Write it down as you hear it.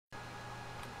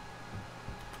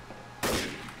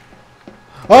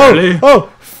Oh! Really?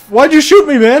 Oh! Why'd you shoot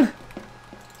me, man?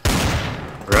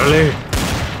 Really?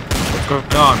 What's going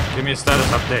on? Give me a status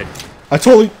update. I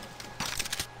totally...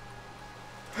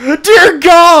 Dear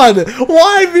God!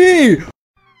 Why me?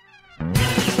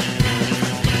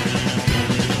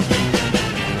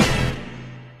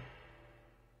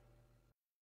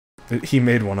 He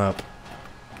made one up.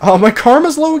 Oh, my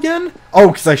karma's low again? Oh,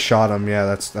 because I shot him. Yeah,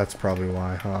 that's probably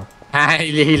why, huh?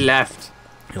 He left.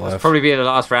 He left. It's probably be the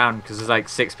last round because there's like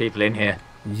 6 people in here.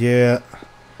 Yeah.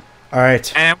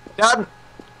 Alright. And we're done.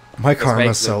 My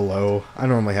karma's so low. I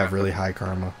normally have really high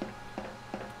karma.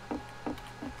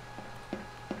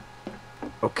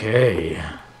 Okay.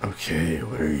 Okay,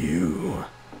 what are you?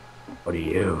 What are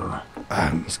you?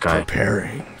 I'm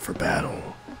preparing for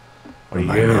battle. What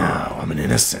am are you? I now? I'm an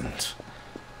innocent.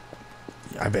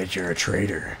 I bet you're a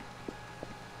traitor.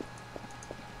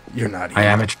 You're not. I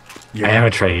am a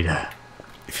traitor.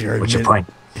 If you're What's your point?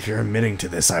 If you're admitting to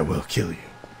this, I will kill you.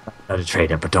 Not a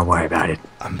traitor, but don't worry about it.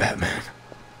 I'm Batman.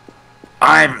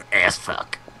 I'm ass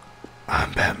fuck.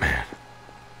 I'm Batman.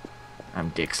 I'm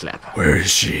Dick Slapper. Where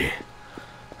is she?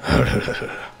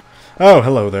 Oh,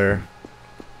 hello there.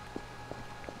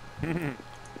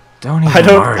 Don't even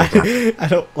worry. I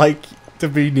don't like to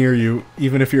be near you,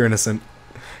 even if you're innocent.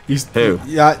 Who?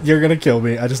 Yeah, you're gonna kill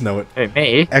me. I just know it. Hey,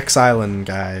 me? X-Island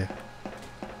guy.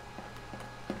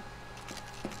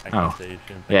 Oh.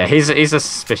 Yeah, he's a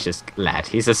suspicious lad.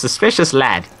 He's a suspicious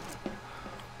lad.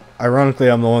 Ironically,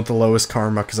 I'm the one with the lowest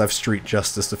karma because I've street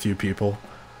justiced a few people.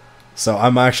 So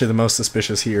I'm actually the most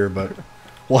suspicious here, but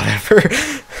whatever.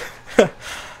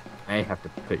 I have to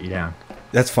put you down.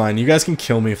 That's fine. You guys can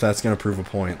kill me if that's gonna prove a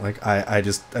point. Like I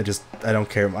don't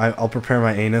care. I'll prepare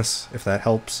my anus if that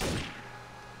helps.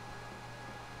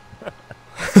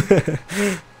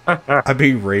 I'm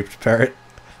being raped, Parrot.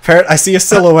 Parrot, I see a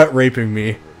silhouette raping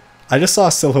me. I just saw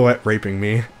a silhouette raping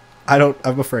me. I'm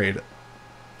afraid.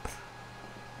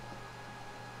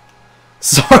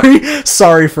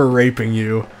 Sorry for raping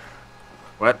you.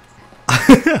 What?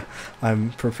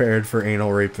 I'm prepared for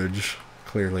anal rapage,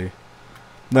 clearly.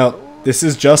 No, this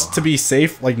is just to be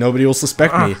safe, like nobody will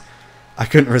suspect me. I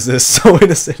couldn't resist, so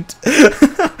innocent.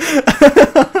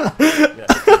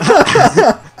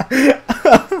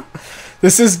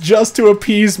 This is just to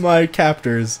appease my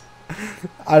captors.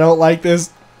 I don't like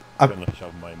this. I'm gonna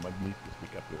shove my magnetic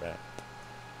up your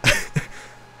ass.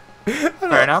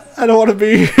 Fair enough. I don't want to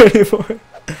be here anymore.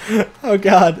 Oh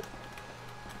God.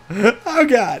 Oh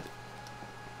God.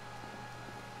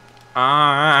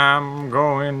 I'm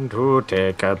going to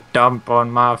take a dump on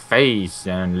my face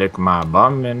and lick my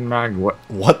bum in my...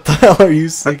 What the hell are you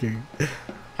singing?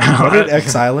 What did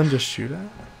X-Island just shoot at?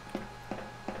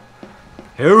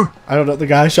 Who? I don't know. The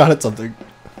guy shot at something.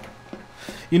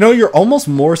 You know, you're almost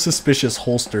more suspicious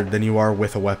holstered than you are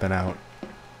with a weapon out.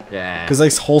 Yeah. Because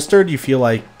like holstered, you feel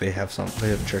like they have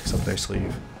tricks up their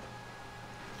sleeve.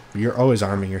 You're always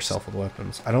arming yourself with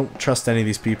weapons. I don't trust any of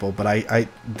these people, but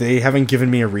they haven't given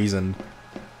me a reason.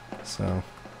 So.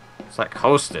 It's like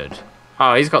holstered.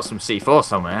 Oh, he's got some C4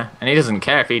 somewhere, and he doesn't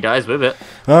care if he dies with it.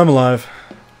 I'm alive.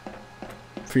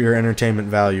 For your entertainment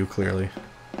value, clearly.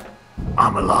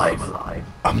 I'm alive.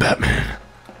 I'm Batman.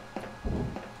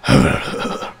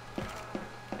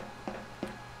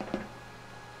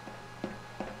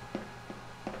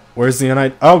 Where's the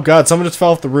unide? Oh God! Someone just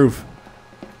fell off the roof.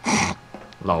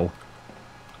 Lol.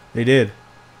 They did.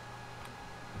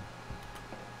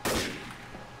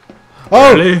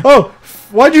 Oh! Really? Oh!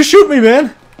 Why'd you shoot me,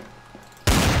 man?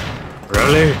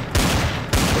 Really?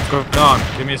 What's going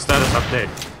on? Give me a status update.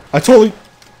 I totally...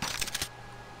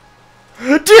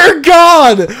 Dear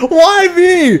God! Why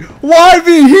me? Why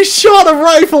me? He shot a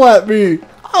rifle at me!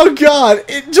 Oh God!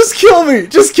 Just kill me!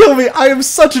 Just kill me! I am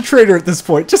such a traitor at this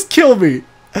point. Just kill me!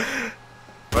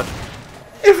 What?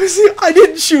 I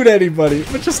didn't shoot anybody,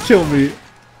 but just kill me.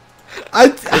 I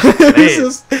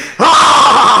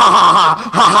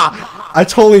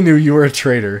totally knew you were a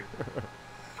traitor.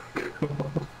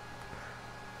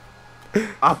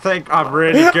 I think I'm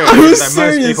really good. I was most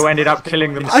serious. people ended up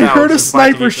killing themselves. I heard a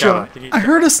sniper shot. I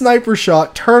heard a sniper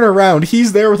shot. Turn around.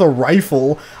 He's there with a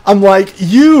rifle. I'm like,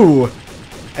 you.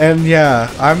 And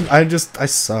yeah, I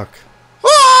suck.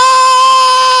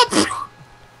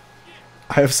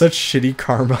 I have such shitty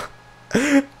karma.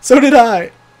 So did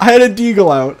I. I had a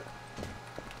deagle out.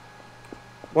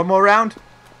 One more round?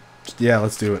 Yeah,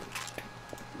 let's do it.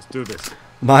 Let's do this.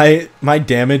 My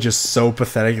damage is so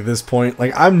pathetic at this point.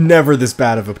 Like, I'm never this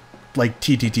bad of a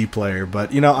TTT player,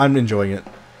 but you know, I'm enjoying it.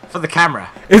 For the camera.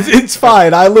 It's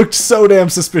fine. I looked so damn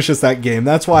suspicious that game.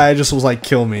 That's why I just was like,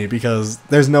 kill me, because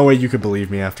there's no way you could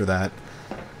believe me after that.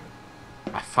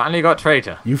 I finally got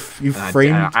traitor. You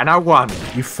framed. And I won.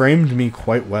 You framed me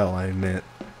quite well, I admit.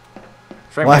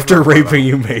 Framed Well, after me raping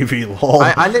you, maybe. Lol.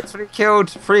 I literally killed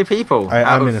 3 people out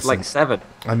I'm of innocent. like 7.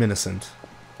 I'm innocent.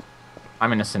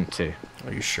 I'm innocent too.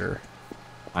 Are you sure?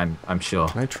 I'm sure.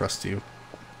 Can I trust you?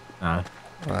 No.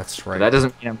 Oh, that's right. But that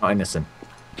doesn't mean I'm not innocent.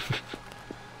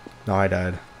 No, I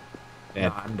died. Yeah,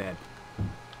 no, I'm dead.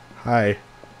 Hi.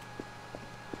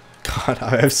 God,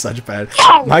 I have such bad.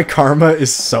 My karma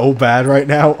is so bad right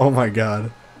now. Oh my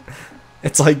god.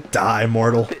 It's like die,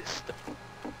 mortal.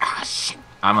 Ah, shit.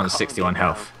 I'm on 61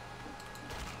 health.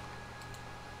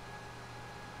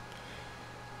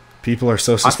 People are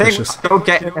so suspicious. I think we'll go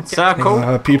get in a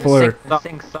circle. People are.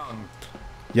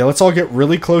 Yeah, let's all get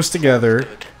really close together.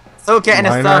 So get in a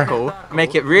Line our- circle,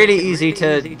 make it really easy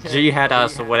to jihad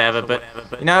us or whatever, but,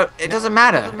 you know, it doesn't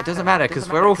matter. It doesn't matter, because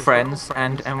we're all friends,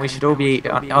 and we should all be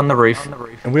on the roof.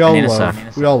 And we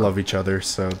all love each other,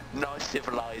 so.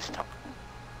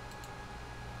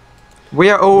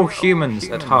 We are all humans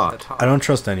at heart. I don't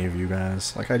trust any of you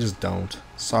guys. Like, I just don't.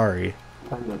 Sorry.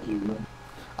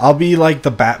 I'll be like the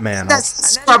Batman.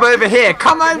 Scrub over here,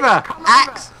 come over!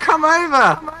 Axe, come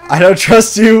over! I don't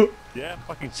trust you! Yeah,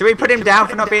 fucking. Should we put him down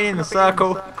for not being in the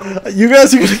circle? You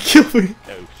guys are gonna kill me!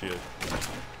 Oh shit.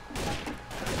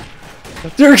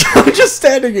 Dude, I'm just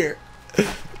standing here!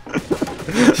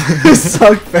 You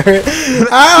suck, Parrot.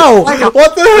 Ow!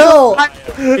 What the hell?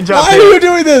 Why are you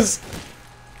doing this?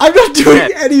 I'm not doing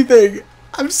anything!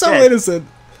 I'm so innocent!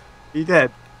 You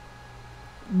dead.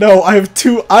 No, I have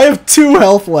two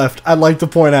health left, I'd like to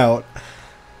point out.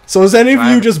 So as any of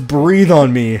you just breathe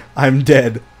on me, I'm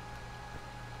dead.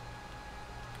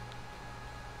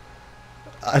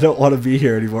 I don't want to be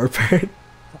here anymore, Parrot.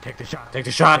 Take the shot, take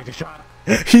the shot, take the shot.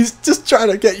 He's just trying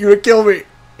to get you to kill me.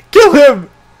 Kill him!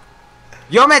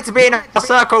 You're meant to be in a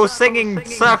circle singing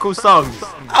circle songs.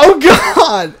 Oh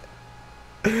god!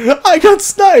 I got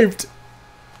sniped!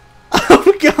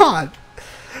 Oh god!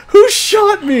 Who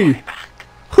shot me?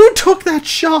 Who took that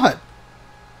shot?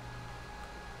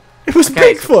 It was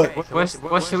Bigfoot!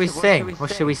 What should we sing?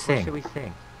 What should we sing?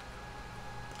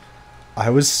 I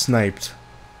was sniped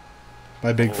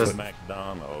by Bigfoot.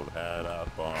 McDonald had a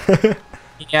farm.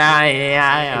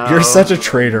 Yeah. You're such a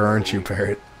traitor, aren't you,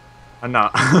 Parrot? I'm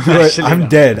not. I'm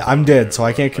dead. I'm dead, so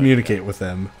I can't communicate with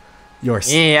them. You're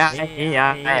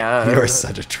You're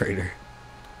such a traitor.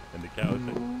 And the cow.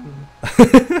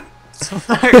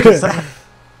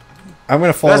 I'm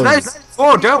gonna follow you.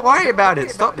 Oh, don't worry about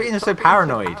it. Stop being so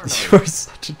paranoid. You're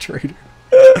such a traitor.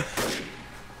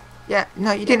 Yeah,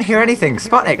 no, you didn't hear anything.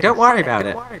 Sputnik, don't worry about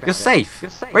it. You're safe.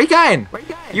 Where are you going?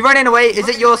 You running away? Is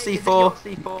it your C4?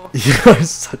 You're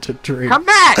such a traitor. Come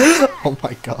back! Oh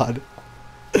my god.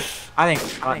 I think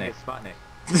Sputnik.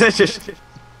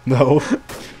 No.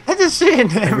 They're just shooting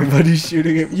him. Everybody's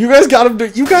shooting him. You guys got him to.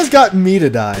 You guys got me to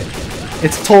die.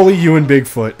 It's totally you and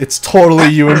Bigfoot. It's totally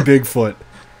you and Bigfoot.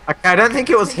 Okay, I don't think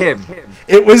it was him.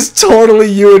 It was totally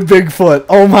you and Bigfoot.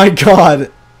 Oh my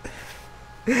god.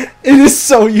 It is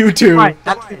so you two. Right,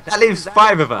 that leaves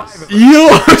 5 of us. You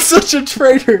are such a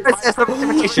traitor. It's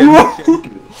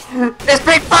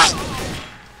Bigfoot!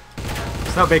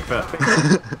 It's not Bigfoot.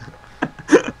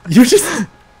 You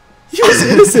was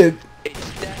innocent. It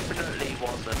definitely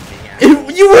wasn't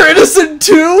me. You were innocent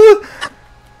too?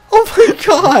 Oh my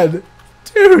god.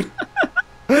 Dude.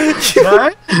 You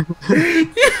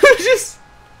just...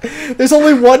 There's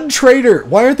only one traitor.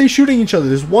 Why aren't they shooting each other?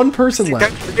 There's one person They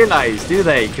left. don't realise, do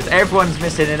they? Because everyone's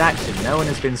missing in action. No one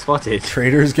has been spotted.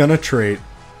 Traitor's gonna trade.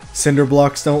 Cinder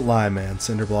blocks don't lie, man.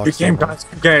 Cinder blocks don't lie.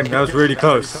 Good game. That was really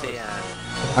close.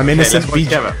 I'm innocent. let's work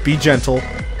together. Be gentle.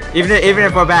 Even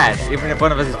if we're bad, even if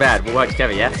one of us is bad, we'll work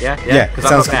together. Yeah. Yeah, Because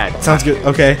sounds I'm not good. bad. Sounds good.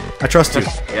 Okay, I trust you.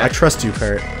 Yeah. I trust you,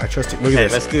 Parrot. I trust you. Look Okay,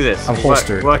 at let's this. do this. I'm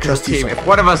holstered. Work I trust as a you team. so If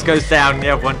one of us goes down, the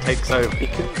other one takes over.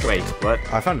 Wait, what?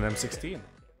 I found an M16.